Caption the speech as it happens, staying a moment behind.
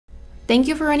Thank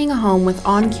you for renting a home with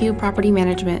OnQ Property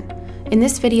Management. In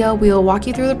this video, we will walk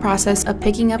you through the process of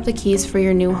picking up the keys for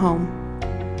your new home.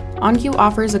 OnQ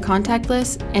offers a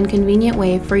contactless and convenient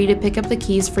way for you to pick up the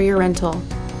keys for your rental.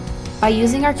 By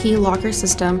using our key locker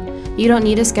system, you don't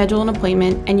need to schedule an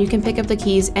appointment and you can pick up the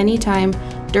keys anytime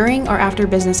during or after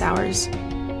business hours.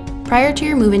 Prior to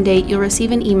your move-in date, you'll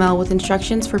receive an email with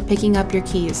instructions for picking up your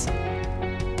keys.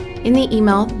 In the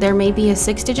email, there may be a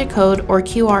 6-digit code or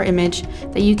QR image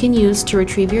that you can use to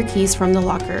retrieve your keys from the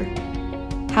locker.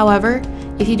 However,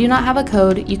 if you do not have a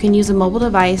code, you can use a mobile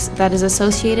device that is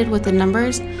associated with the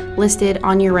numbers listed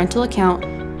on your rental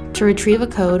account to retrieve a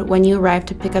code when you arrive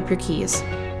to pick up your keys.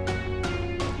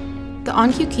 The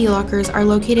OnQ key lockers are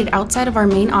located outside of our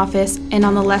main office and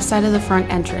on the left side of the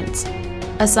front entrance.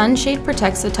 A sunshade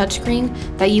protects the touchscreen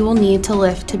that you will need to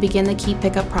lift to begin the key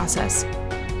pickup process.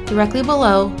 Directly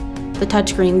below the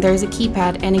touchscreen, there is a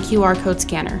keypad and a QR code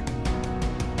scanner.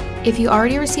 If you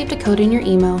already received a code in your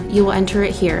email, you will enter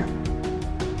it here.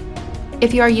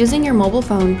 If you are using your mobile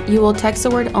phone, you will text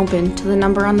the word "open" to the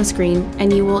number on the screen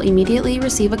and you will immediately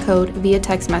receive a code via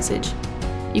text message.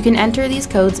 You can enter these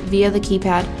codes via the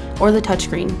keypad or the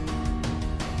touchscreen.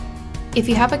 If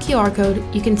you have a QR code,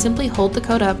 you can simply hold the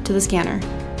code up to the scanner.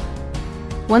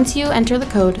 Once you enter the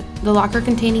code, the locker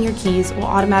containing your keys will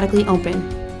automatically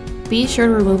open. Be sure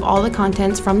to remove all the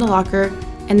contents from the locker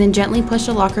and then gently push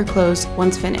the locker closed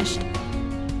once finished.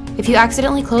 If you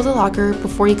accidentally close the locker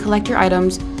before you collect your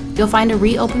items, you'll find a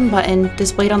reopen button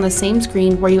displayed on the same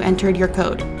screen where you entered your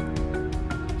code.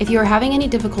 If you are having any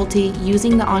difficulty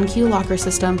using the OnQ locker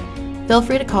system, feel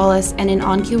free to call us and an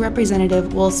OnQ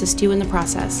representative will assist you in the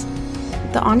process.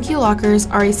 The OnQ lockers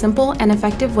are a simple and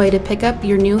effective way to pick up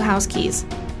your new house keys.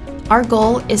 Our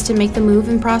goal is to make the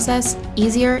move-in process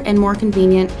easier and more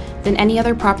convenient than any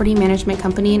other property management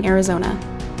company in Arizona.